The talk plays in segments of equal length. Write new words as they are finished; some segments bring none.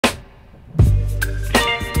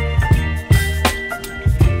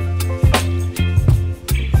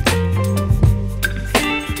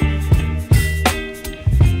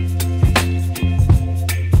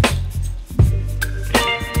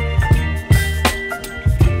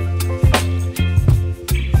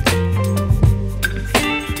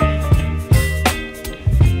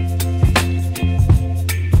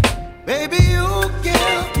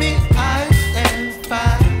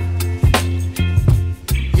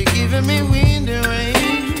giving me wind and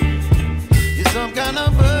rain. You're some kind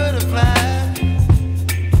of butterfly.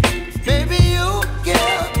 Baby, you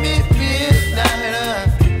give me midnight.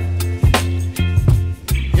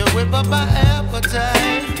 You whip up my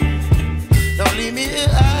appetite. Don't leave me here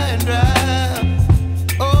high and dry.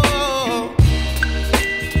 Oh,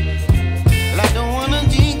 well, I don't wanna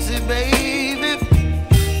jinx it, baby,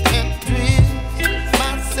 and twist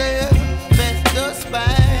myself at the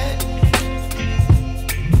spine.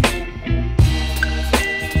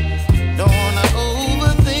 Don't wanna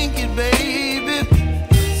overthink it, baby.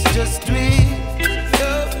 It's just twist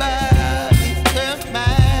your body and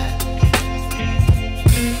mine.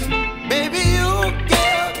 Baby, you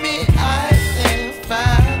give me ice and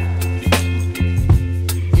fire.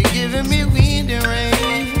 You're giving me wind and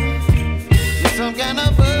rain. You're some kind of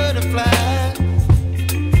butterfly.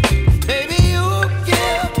 Baby, you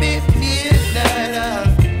give me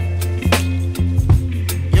midnight.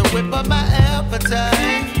 You whip up my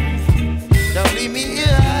appetite. Don't leave me here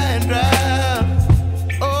high and dry.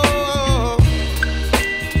 Oh,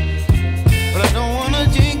 but I don't wanna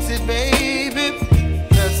jinx it, baby.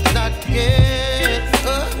 Let's not get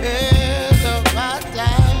ahead of my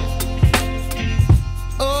time.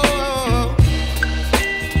 Oh,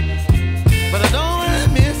 but I don't wanna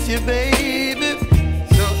miss you, baby.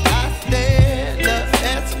 So I stand up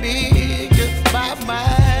and speak just my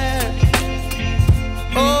mind.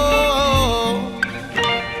 Oh.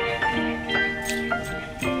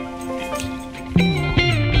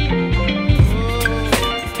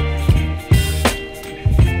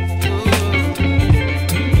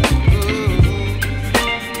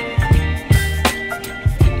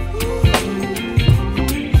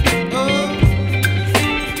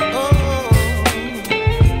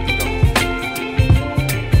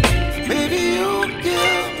 Baby, you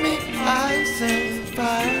give me ice and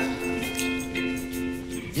fire.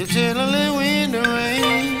 You're chilling wind and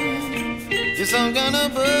rain. You're some kind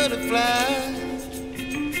of butterfly.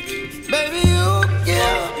 Baby, you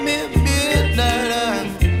give me midnight.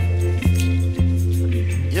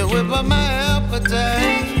 You whip up my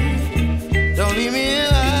appetite. Don't leave me here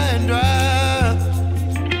high and dry.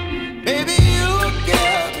 Baby, you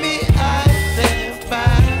give me ice and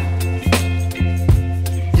fire.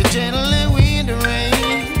 You're channeling wind and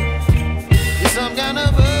rain. You're some kind of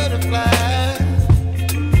butterfly.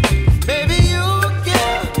 Baby, you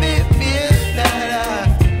give me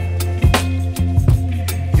midnight.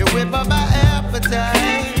 You whip up my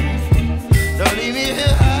appetite. Don't leave me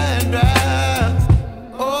here high and dry.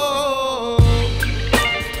 Oh,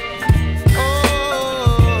 oh,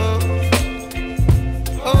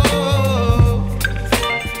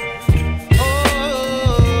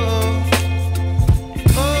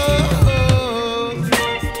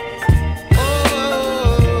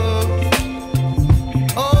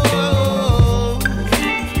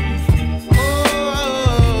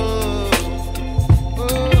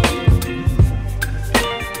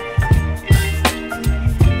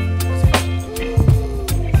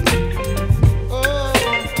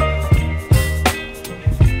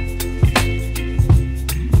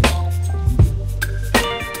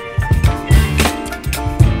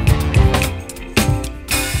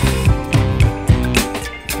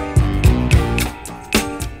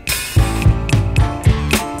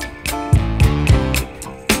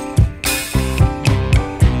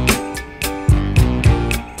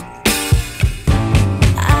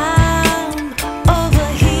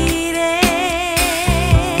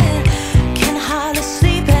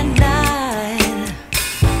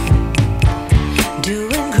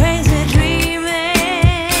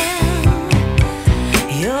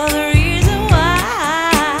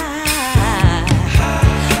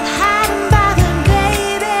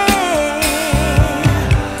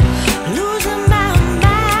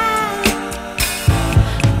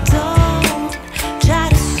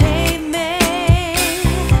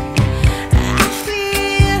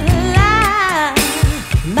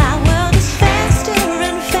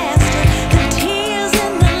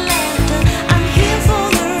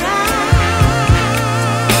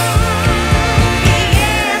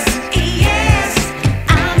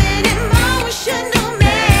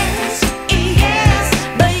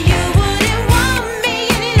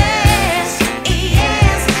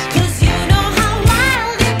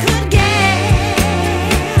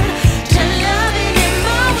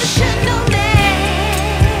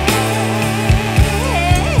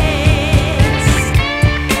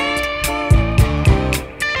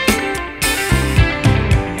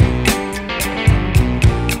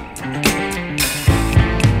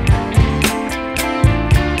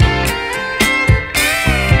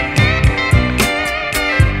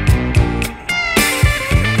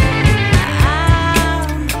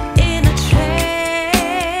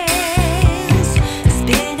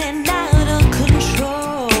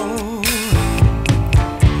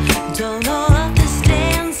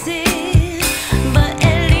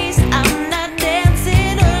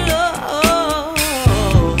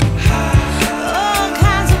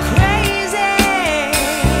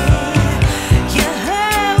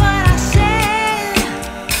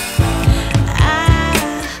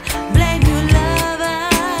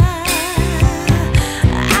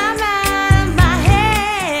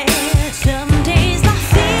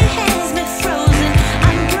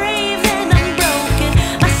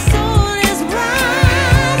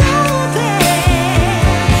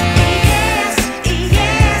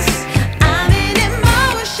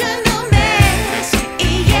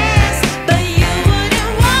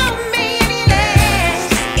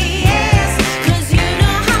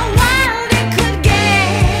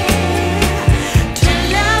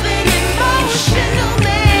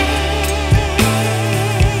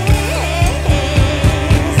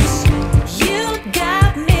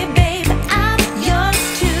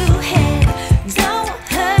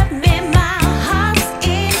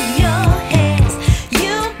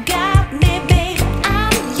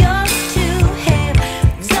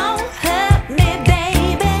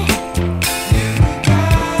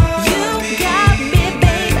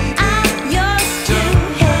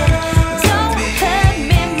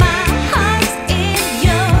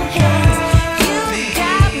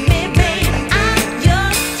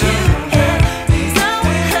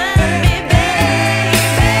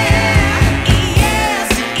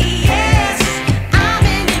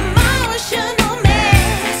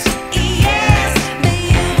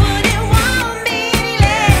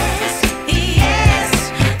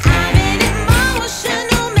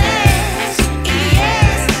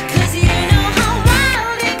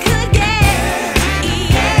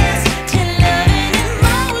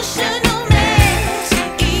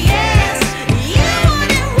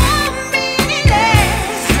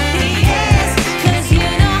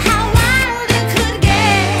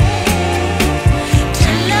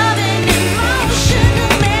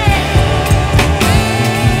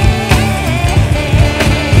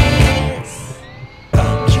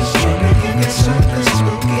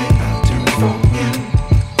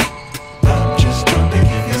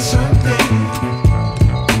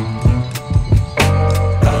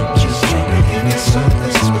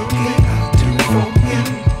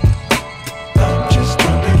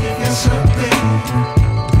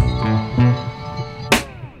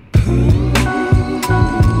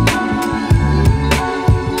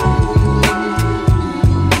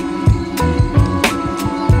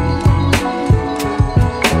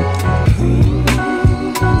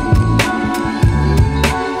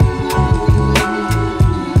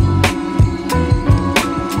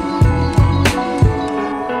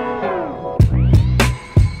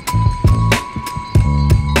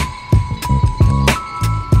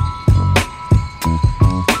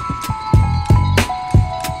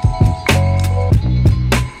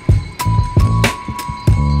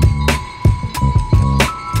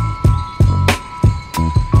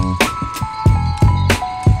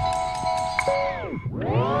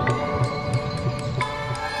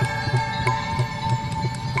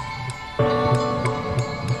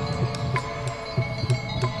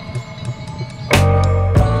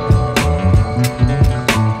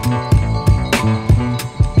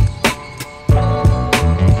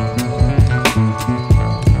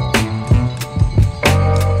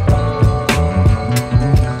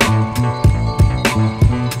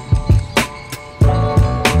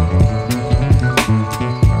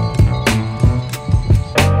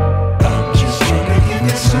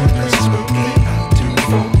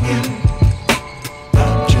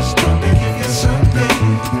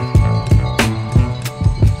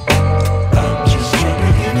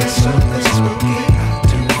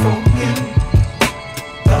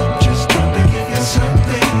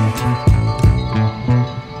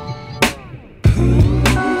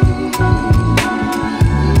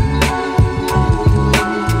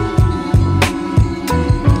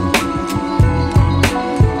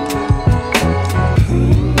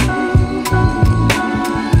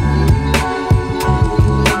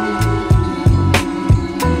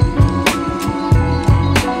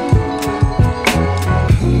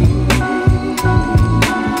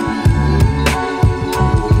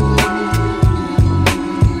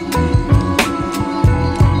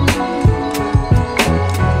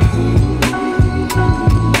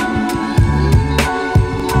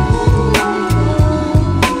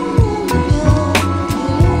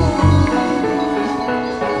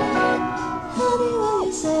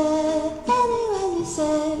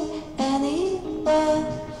 vibe.